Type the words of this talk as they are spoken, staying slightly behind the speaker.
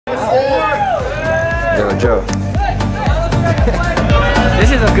Yo, Joe. This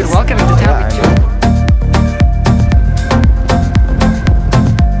is a good welcoming to town, Joe.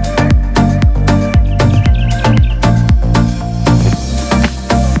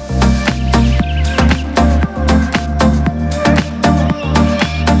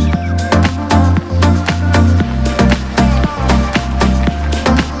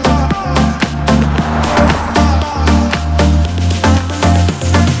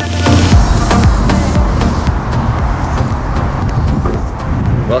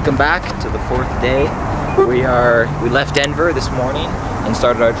 Welcome back to the 4th day. We left Denver this morning and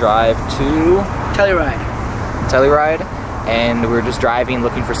started our drive to Telluride, and we were just driving,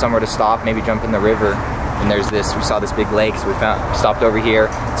 looking for somewhere to stop, maybe jump in the river. And we saw this big lake, so we stopped over here.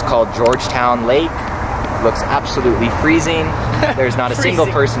 It's called Georgetown Lake. It looks absolutely freezing. There's not a single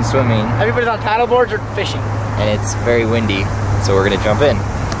person swimming. Everybody's on paddleboards or fishing. And it's very windy, so we're gonna jump in.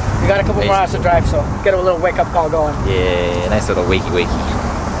 We got a couple more hours to drive, so get a little wake-up call going. Yeah, nice little wakey.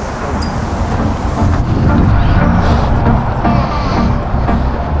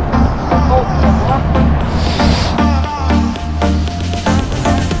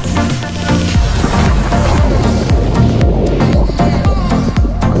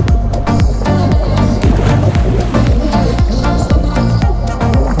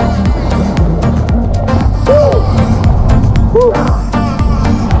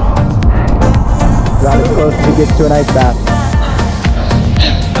 To get to an ice bath.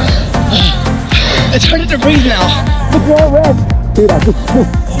 It's harder to breathe now. Dude,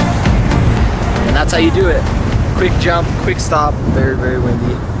 and that's how you do it. Quick jump, quick stop, very, very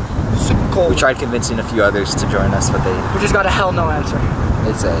windy. Super cold. We tried convincing a few others to join us, but we just got a hell no answer.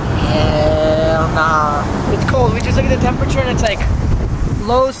 They said, hell nah. It's cold. We just look at the temperature and it's like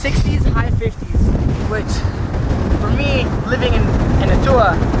low 60s, high 50s, which for me, living in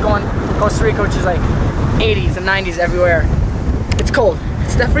Natta, going from Costa Rica, which is like 80s and 90s everywhere. It's cold.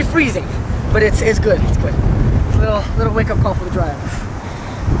 It's definitely freezing, but it's good. It's good. It's a little wake-up call for the drive.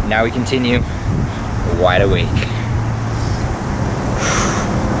 Now we continue. Wide awake.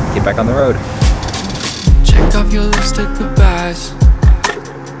 Get back on the road. Check off your list of goodbyes.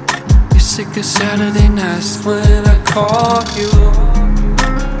 You're sick of Saturday nights when I call you.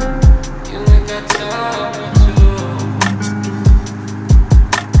 You ain't got time to.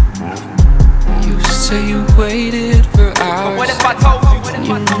 You say you waited for hours. What if I told you?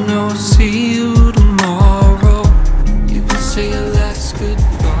 You know, see you tomorrow. You can say your last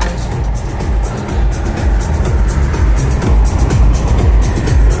goodbyes.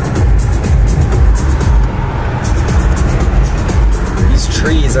 These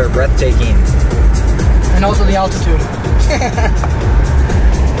trees are breathtaking. And also the altitude.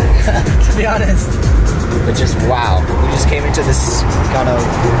 To be honest. But just wow. We just came into this kind of,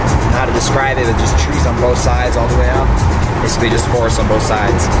 how to describe it, but just trees on both sides all the way up. Basically just forest on both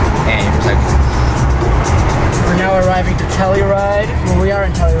sides. And it was like... We're now arriving to Telluride. Well, we are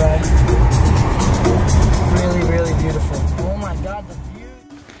in Telluride. Really, really beautiful. Oh my god, the view.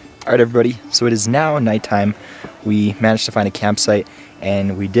 Alright everybody, so it is now nighttime. We managed to find a campsite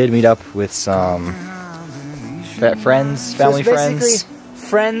and we did meet up with some friends, family friends.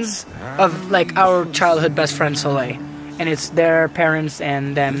 Friends of like our childhood best friend Soleil. And it's their parents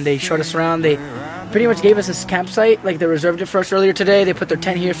and them. They showed us around. They pretty much gave us this campsite. Like they reserved it for us earlier today. They put their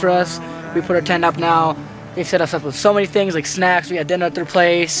tent here for us. We put our tent up now. They set us up with so many things like snacks. We had dinner at their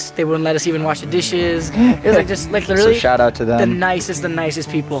place. They wouldn't let us even wash the dishes. It was like just like literally so shout out to them. The nicest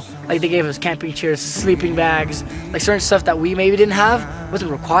people. Like they gave us camping chairs, sleeping bags, like certain stuff that we maybe didn't have,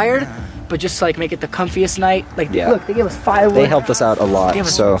 wasn't required, but just to, like make it the comfiest night. Like look, they gave us firewood. They helped us out a lot. They gave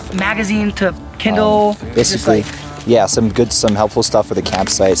us so magazine to Kindle. Basically, yeah, some helpful stuff for the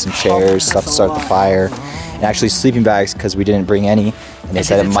campsite, some chairs, stuff to start the fire, and actually sleeping bags because we didn't bring any. And they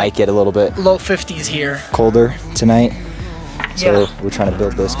said it might get a little bit low 50s here, colder tonight. So we're trying to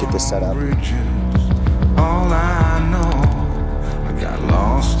build this, get this set up. All I know, I got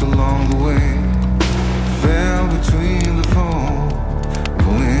lost along the way. Fell between the phone,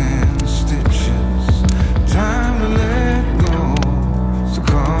 pulling stitches. Time to let go, so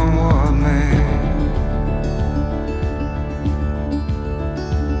come what may.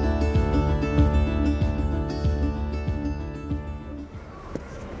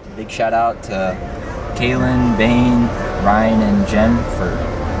 Big shout out to Kaylin, Bane, Ryan, and Jen for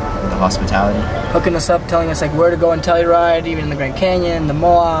the hospitality. Hooking us up, telling us like where to go in Telluride, even in the Grand Canyon, the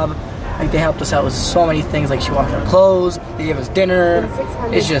Moab. Like they helped us out with so many things. Like she washed our clothes, they gave us dinner.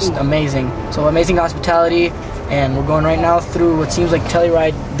 It's just amazing. So amazing hospitality, and we're going right now through what seems like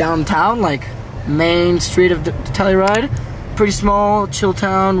Telluride downtown, like main street of Telluride. Pretty small, chill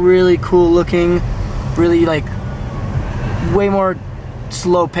town, really cool looking. really like way more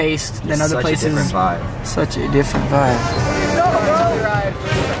slow paced than other places. Such a different vibe. Such a different vibe.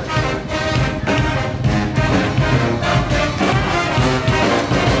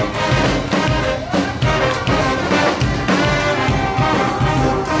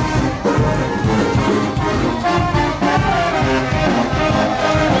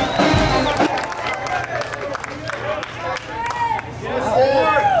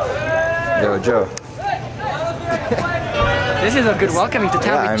 Yo, Joe. This is a good welcoming to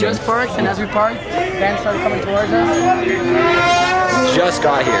town. Yeah, We just parked, and as we parked, bands started coming towards us. Just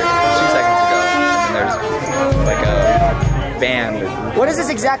got here 2 seconds ago, and there's like a band. What is this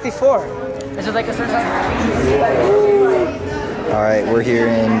exactly for? Is it like a certain All right, we're here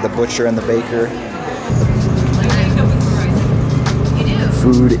in the Butcher and the Baker.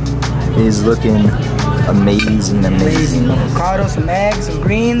 Food is looking amazing. avocado, some eggs, some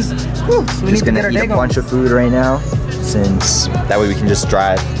greens. Whew, so we Just need to gonna get our eat day a going. bunch of food right now, since that way we can just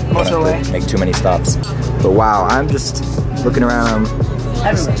drive. Most of the way. Make too many stops. But wow, I'm just looking around.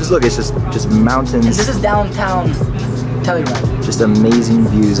 Everywhere. Just look, it's just mountains. And this is downtown Telluride. Just amazing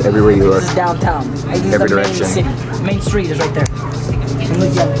views everywhere you look. This is downtown. Like, this Every is the direction. main city. Main street is right there. And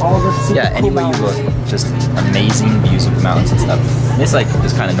look, you have all this super Yeah, cool anywhere you mountains. look, just amazing views of the mountains and stuff. And it's like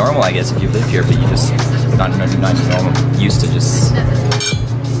just kind of normal, I guess, if you live here, but you just not normal, used to just.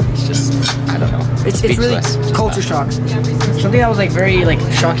 It's just, I don't know. It's really Speechless. culture shock. Something that was like very like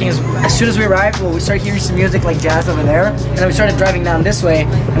shocking is as soon as we arrived, well, we started hearing some music like jazz over there, and then we started driving down this way,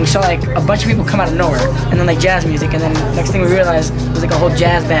 and we saw like a bunch of people come out of nowhere, and then like jazz music, and then next thing we realized it was like a whole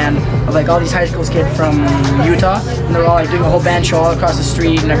jazz band of like all these high school kids from Utah, and they're all like doing a whole band show all across the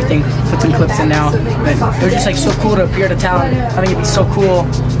street and everything. Put some clips in now, but it was just like so cool to appear to town, having it be so cool,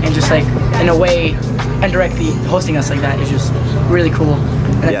 and just like in a way indirectly hosting us like that is just really cool.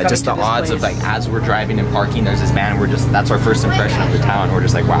 And then Yeah, coming just to the this odds of place- like as we're driving and parking, there's this band. That's our first impression of the town. We're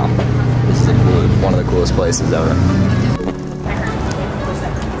just like, wow, this is one of the coolest places ever.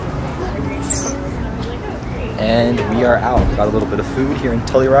 And we are out. Got a little bit of food here in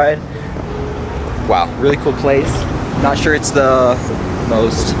Telluride. Wow, really cool place. Not sure it's the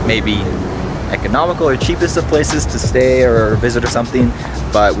most maybe economical or cheapest of places to stay or visit or something,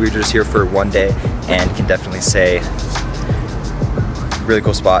 but we were just here for one day and can definitely say really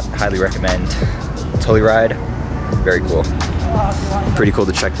cool spot. Highly recommend. Telluride, very cool. Pretty cool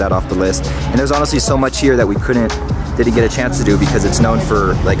to check that off the list. And there's honestly so much here that we didn't get a chance to do because it's known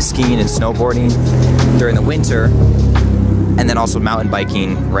for like skiing and snowboarding during the winter, and then also mountain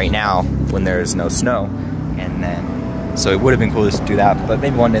biking right now when there's no snow. And then so it would have been cool to do that, but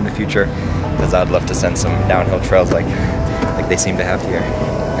maybe one day in the future, because I'd love to send some downhill trails like they seem to have here.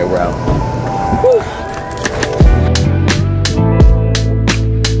 Okay, we're out. Woo.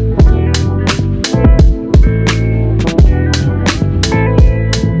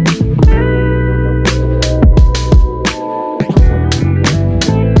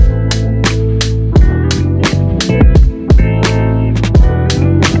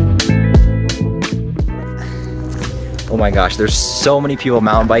 Oh my gosh, there's so many people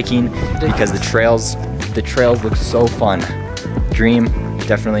mountain biking because the trails look so fun. Dream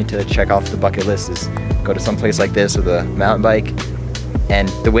definitely to check off the bucket list is go to some place like this with a mountain bike, and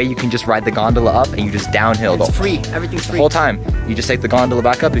the way you can just ride the gondola up and you just downhill. It's free. Everything's free. The whole time. You just take the gondola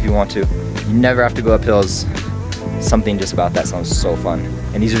back up if you want to. You never have to go up hills. Something just about that sounds so fun.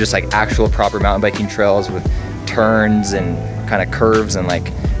 And these are just like actual proper mountain biking trails with turns and kind of curves and like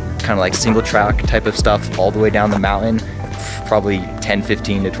kind of like single track type of stuff all the way down the mountain. Probably 10,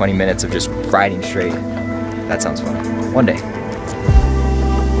 15 to 20 minutes of just riding straight. That sounds fun. One day.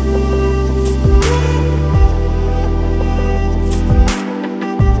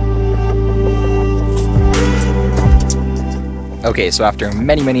 Okay, so after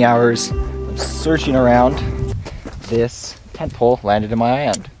many hours of searching around, this tent pole landed in my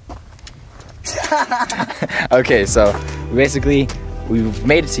hand. Okay, so we've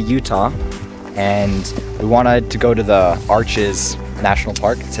made it to Utah, and we wanted to go to the Arches National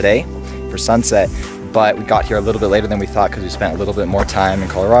Park today for sunset, but we got here a little bit later than we thought because we spent a little bit more time in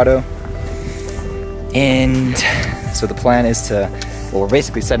Colorado. And so the plan is we're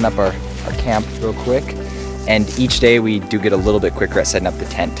basically setting up our camp real quick, and each day we do get a little bit quicker at setting up the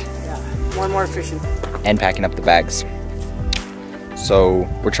tent. Yeah, more efficient. And packing up the bags. So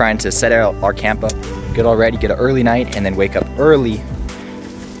we're trying to set our camp up, get all ready, get an early night, and then wake up early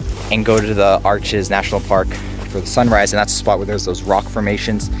and go to the Arches National Park for the sunrise. And that's a spot where there's those rock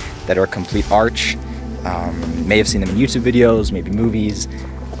formations that are a complete arch. You may have seen them in YouTube videos, maybe movies.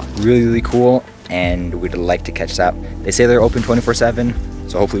 Really cool, and we'd like to catch that. They say they're open 24/7,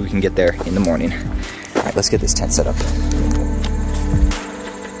 so hopefully we can get there in the morning. All right, let's get this tent set up.